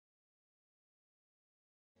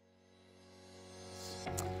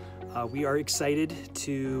We are excited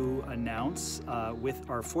to announce with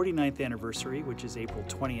our 49th anniversary, which is April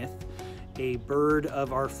 20th, a bird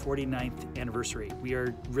of our 49th anniversary. We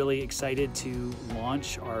are really excited to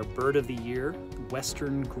launch our bird of the year,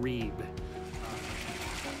 Western Grebe.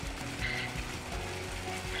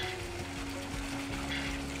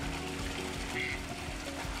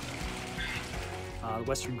 The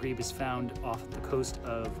Western Grebe is found off the coast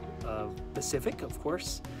of Pacific, of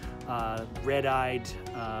course. Red-eyed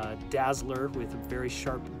dazzler with a very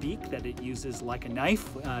sharp beak that it uses like a knife,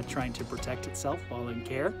 trying to protect itself while in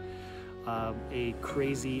care. A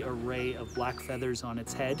crazy array of black feathers on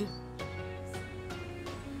its head.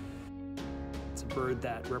 It's a bird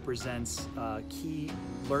that represents key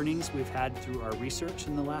learnings we've had through our research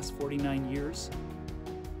in the last 49 years.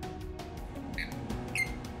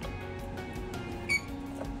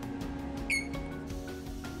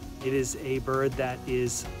 It is a bird that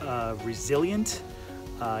is resilient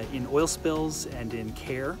in oil spills and in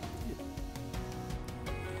care.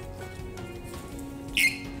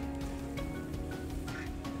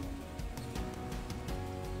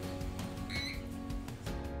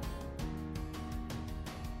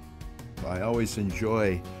 I always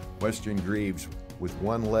enjoy Western Grebes with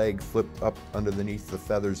one leg flipped up underneath the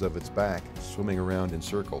feathers of its back, swimming around in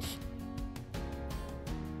circles.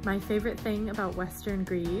 My favorite thing about Western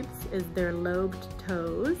Grebes is their lobed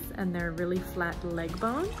toes and their really flat leg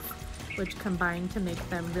bones, which combine to make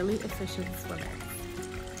them really efficient swimmers.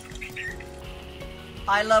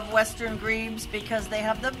 I love Western Grebes because they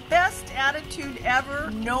have the best attitude ever.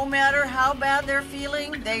 No matter how bad they're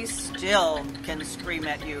feeling, they still can scream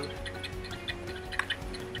at you.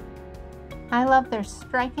 I love their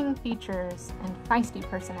striking features and feisty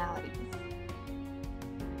personalities.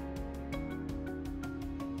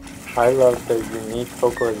 I love their unique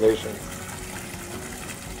vocalization.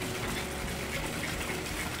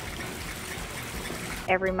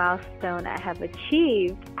 Every milestone I have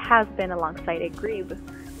achieved has been alongside a grebe,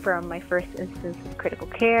 from my first instance of critical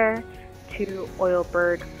care to oil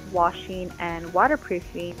bird washing and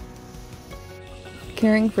waterproofing.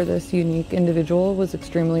 Caring for this unique individual was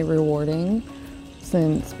extremely rewarding,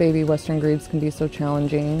 since baby Western Grebes can be so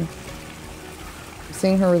challenging.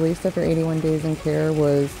 Seeing her released after 81 days in care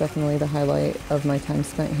was definitely the highlight of my time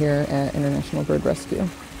spent here at International Bird Rescue.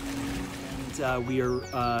 And we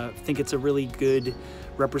think it's a really good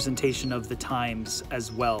representation of the times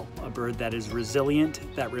as well. A bird that is resilient,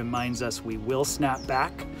 that reminds us we will snap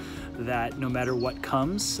back, that no matter what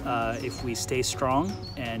comes, if we stay strong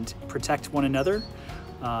and protect one another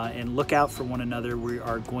and look out for one another, we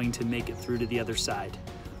are going to make it through to the other side.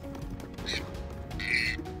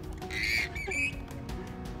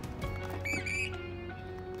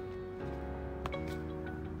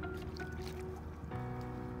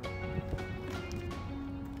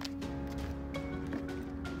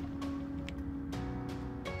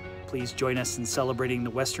 Please join us in celebrating the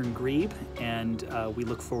Western Grebe, and we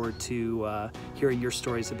look forward to hearing your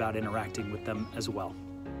stories about interacting with them as well.